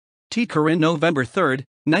Corinne November 3,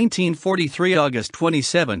 1943 August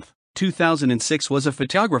 27, 2006 was a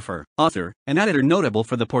photographer, author, and editor notable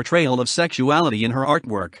for the portrayal of sexuality in her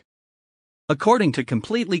artwork. According to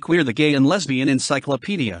Completely Queer the Gay and Lesbian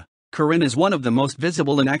Encyclopedia, Corinne is one of the most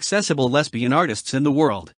visible and accessible lesbian artists in the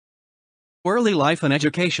world. Early life and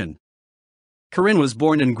education. Corinne was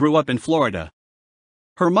born and grew up in Florida.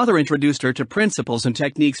 Her mother introduced her to principles and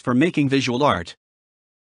techniques for making visual art.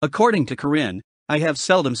 According to Corinne, I have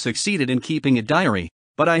seldom succeeded in keeping a diary,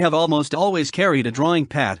 but I have almost always carried a drawing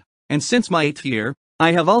pad, and since my 8th year,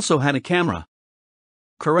 I have also had a camera.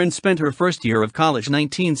 Corinne spent her first year of college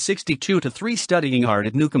 1962-3 studying art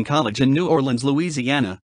at Newcomb College in New Orleans,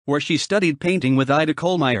 Louisiana, where she studied painting with Ida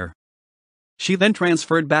Kohlmeyer. She then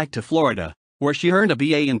transferred back to Florida, where she earned a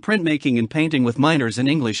BA in printmaking and painting with minors in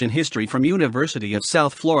English and history from University of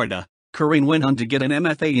South Florida. Corinne went on to get an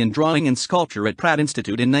MFA in drawing and sculpture at Pratt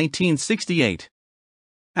Institute in 1968.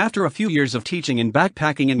 After a few years of teaching and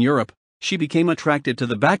backpacking in Europe, she became attracted to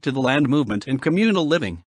the Back to the Land movement and communal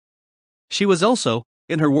living. She was also,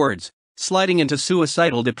 in her words, sliding into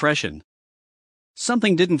suicidal depression.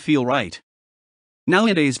 Something didn't feel right.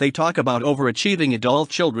 Nowadays they talk about overachieving adult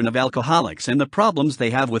children of alcoholics and the problems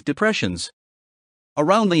they have with depressions.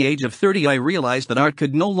 Around the age of 30 I realized that art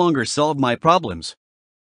could no longer solve my problems.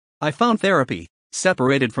 I found therapy,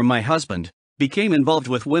 separated from my husband, became involved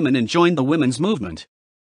with women and joined the women's movement.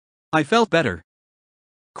 I felt better.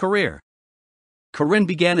 Career. Corinne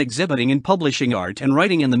began exhibiting and publishing art and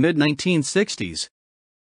writing in the mid-1960s.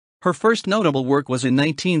 Her first notable work was in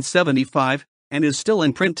 1975, and is still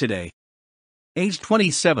in print today. Aged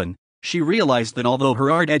 27, she realized that although her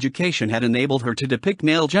art education had enabled her to depict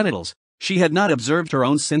male genitals, she had not observed her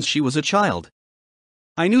own since she was a child.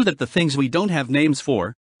 I knew that the things we don't have names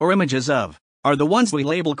for, or images of, are the ones we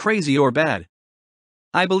label crazy or bad.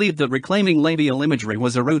 I believed that reclaiming labial imagery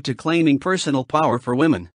was a route to claiming personal power for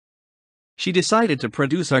women. She decided to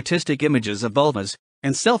produce artistic images of vulvas,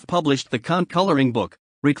 and self-published the cunt coloring book,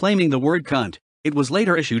 Reclaiming the Word Cunt. It was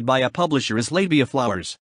later issued by a publisher as Labia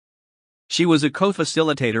Flowers. She was a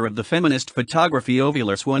co-facilitator of the Feminist Photography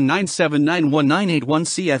Ovulars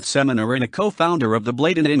 1979191CF seminar and a co-founder of the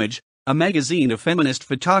Blatant Image, a magazine of feminist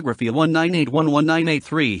photography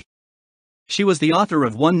 198111983. She was the author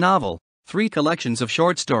of one novel, 3 collections of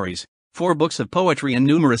short stories, 4 books of poetry and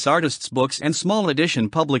numerous artists' books and small edition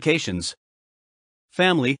publications.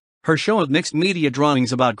 Family. Her show of mixed media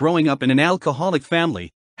drawings about growing up in an alcoholic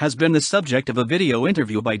family has been the subject of a video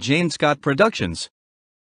interview by Jane Scott Productions.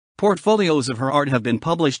 Portfolios of her art have been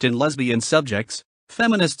published in Lesbian Subjects,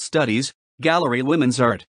 Feminist Studies, Gallery Women's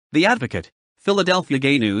Art, The Advocate, Philadelphia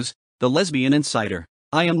Gay News, The Lesbian Insider,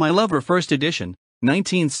 I Am My Lover First Edition,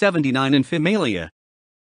 1979 and Femalia.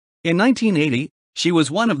 In 1980, she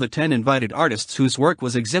was one of the 10 invited artists whose work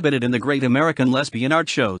was exhibited in the Great American Lesbian Art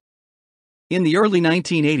Show. In the early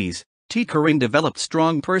 1980s, Corinne developed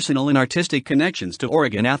strong personal and artistic connections to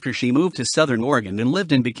Oregon after she moved to Southern Oregon and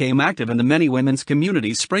lived and became active in the many women's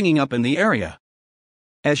communities springing up in the area.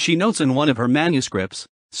 As she notes in one of her manuscripts,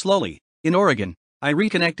 slowly, in Oregon, I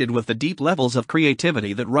reconnected with the deep levels of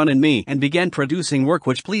creativity that run in me and began producing work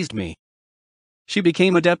which pleased me. She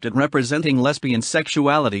became adept at representing lesbian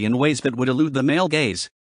sexuality in ways that would elude the male gaze.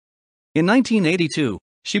 In 1982,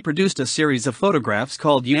 she produced a series of photographs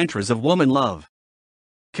called Yantras of Woman Love.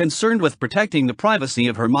 Concerned with protecting the privacy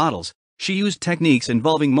of her models, she used techniques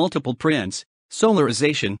involving multiple prints,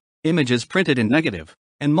 solarization, images printed in negative,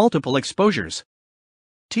 and multiple exposures.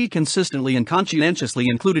 Consistently and conscientiously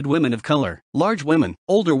included women of color, large women,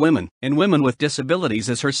 older women, and women with disabilities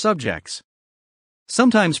as her subjects.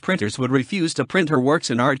 Sometimes printers would refuse to print her works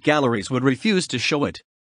and art galleries would refuse to show it.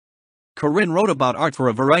 Corinne wrote about art for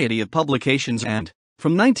a variety of publications and,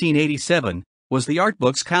 from 1987, was the art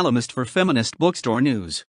book's columnist for Feminist Bookstore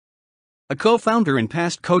News. A co-founder and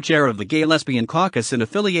past co-chair of the Gay Lesbian Caucus and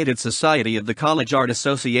affiliated society of the College Art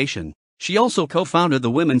Association, she also co-founded the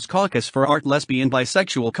Women's Caucus for Art Lesbian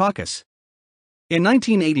Bisexual Caucus. In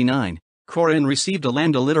 1989, Corinne received a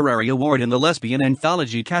Landa Literary Award in the Lesbian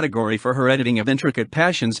Anthology category for her editing of Intricate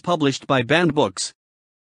Passions published by Banned Books.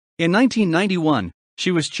 In 1991,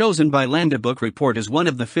 she was chosen by Landa Book Report as one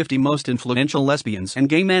of the 50 most influential lesbians and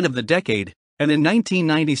gay men of the decade, and in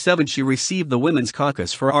 1997 she received the Women's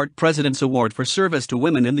Caucus for Art President's Award for service to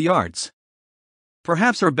women in the arts.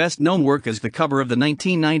 Perhaps her best-known work is the cover of the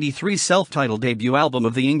 1993 self-titled debut album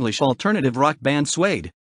of the English alternative rock band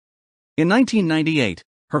Suede. In 1998,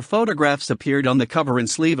 her photographs appeared on the cover and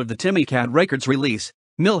sleeve of the Timmy Cat Records release,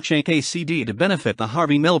 Milkshake a CD to benefit the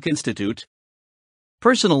Harvey Milk Institute.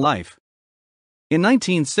 Personal life. In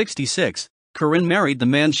 1966, Corinne married the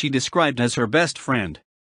man she described as her best friend.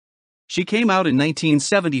 She came out in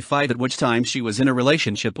 1975, at which time she was in a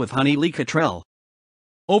relationship with Honey Lee Cottrell.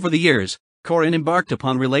 Over the years, Corinne embarked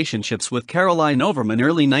upon relationships with Caroline Overman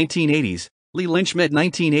early 1980s, Lee Lynch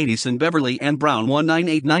mid-1980s, and Beverly Ann Brown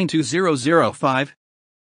 198920005.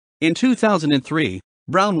 In 2003,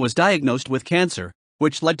 Brown was diagnosed with cancer,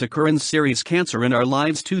 which led to Corinne's series Cancer in Our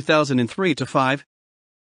Lives 2003-5.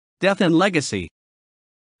 Death and legacy.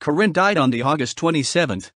 Corinne died on August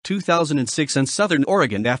 27, 2006 in Southern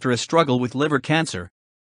Oregon after a struggle with liver cancer.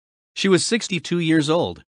 She was 62 years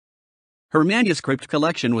old. Her manuscript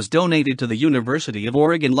collection was donated to the University of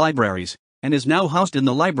Oregon Libraries and is now housed in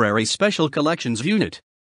the library's Special Collections Unit.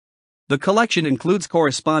 The collection includes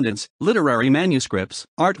correspondence, literary manuscripts,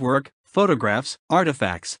 artwork, photographs,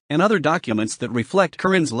 artifacts, and other documents that reflect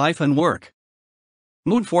Corinne's life and work.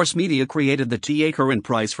 Moodforce Media created the T.A. Corinne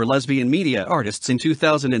Prize for Lesbian Media Artists in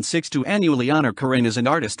 2006 to annually honor Corinne as an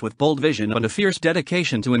artist with bold vision and a fierce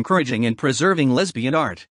dedication to encouraging and preserving lesbian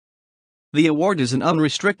art. The award is an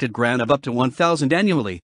unrestricted grant of up to $1,000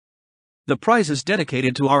 annually. The prize is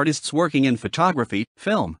dedicated to artists working in photography,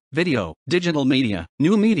 film, video, digital media,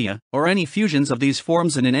 new media, or any fusions of these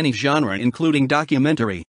forms and in any genre including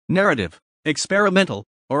documentary, narrative, experimental,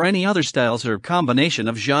 or any other styles or combination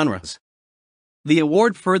of genres. The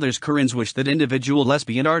award furthers Corinne's wish that individual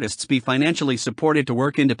lesbian artists be financially supported to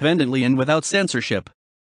work independently and without censorship.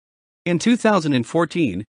 In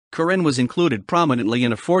 2014, Corinne was included prominently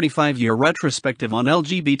in a 45-year retrospective on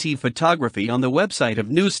LGBT photography on the website of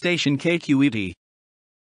news station KQED.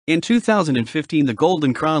 In 2015, the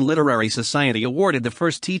Golden Crown Literary Society awarded the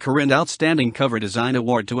first T. Corinne Outstanding Cover Design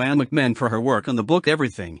Award to Anne McMahon for her work on the book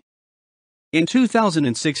Everything. In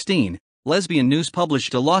 2016, Lesbian News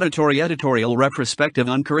published a laudatory editorial retrospective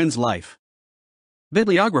on Corinne's life.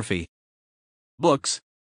 Bibliography. Books.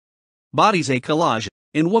 Bodies: A Collage,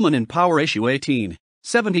 in Woman in Power, issue 18,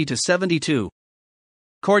 70-72.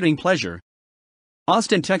 Courting Pleasure.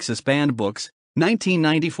 Austin, Texas Banned Books,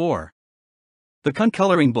 1994. The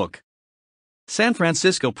Concoloring Book. San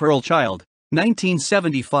Francisco Pearl Child,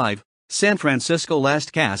 1975, San Francisco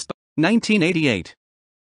Last Cast, 1988.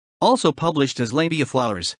 Also published as Labia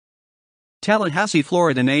Flowers. Tallahassee,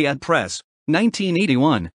 Florida NAAD Press,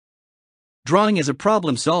 1981. Drawing is a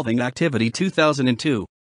Problem-Solving Activity, 2002.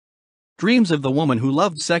 Dreams of the Woman Who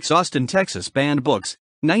Loved Sex, Austin, Texas Banned Books,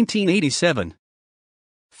 1987.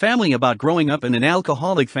 Family, about growing up in an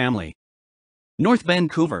alcoholic family. North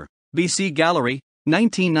Vancouver, BC Gallery,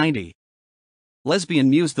 1990. Lesbian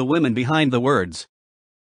Muse: The Women Behind the Words.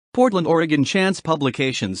 Portland, Oregon Chance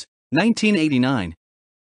Publications, 1989.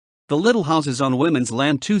 The Little Houses on Women's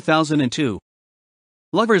Land, 2002.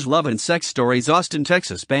 Lovers, Love and Sex Stories, Austin,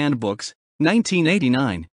 Texas Banned Books,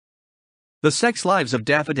 1989. The Sex Lives of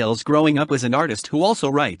Daffodils: Growing Up as an Artist Who Also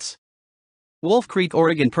Writes. Wolf Creek,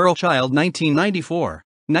 Oregon Pearl Child, 1994,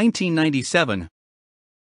 1997.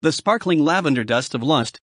 The Sparkling Lavender Dust of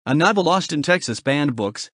Lust, a novel, Austin, Texas Banned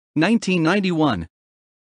Books, 1991.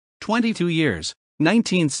 22 years,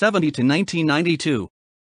 1970 to 1992.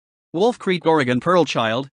 Wolf Creek, Oregon Pearl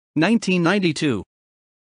Child, 1992.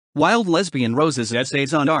 Wild Lesbian Roses: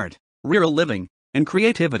 Essays on Art, Rural Living, and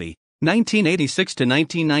Creativity, 1986 to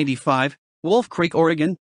 1995, Wolf Creek,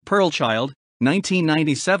 Oregon, Pearl Child,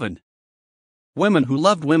 1997. Women Who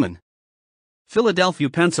Loved Women. Philadelphia,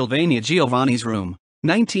 Pennsylvania Giovanni's Room,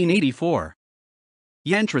 1984.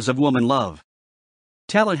 Yantras of Woman Love.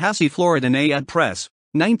 Tallahassee, Florida NAAD Press,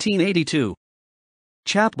 1982.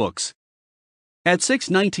 Chapbooks. At 6,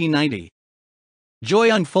 1990.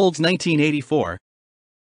 Joy Unfolds, 1984.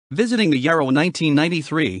 Visiting the Yarrow,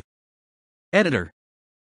 1993. Editor.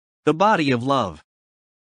 The Body of Love.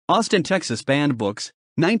 Austin, Texas Banned Books,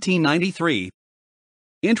 1993.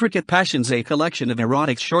 Intricate Passions: A Collection of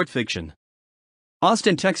Erotic Short Fiction.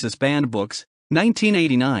 Austin, Texas Banned Books,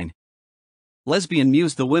 1989. Lesbian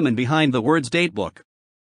Muse: The Women Behind the Words Datebook.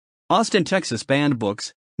 Austin, Texas Banned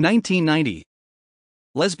Books, 1990.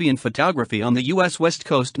 Lesbian Photography on the U.S. West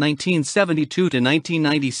Coast, 1972 to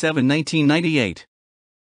 1997-1998.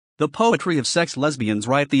 The Poetry of Sex: Lesbians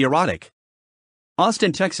Write the Erotic.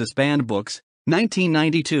 Austin, Texas Banned Books,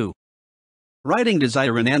 1992. Writing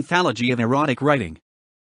Desire: An Anthology of Erotic Writing.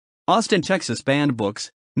 Austin, Texas Banned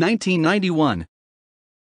Books, 1991.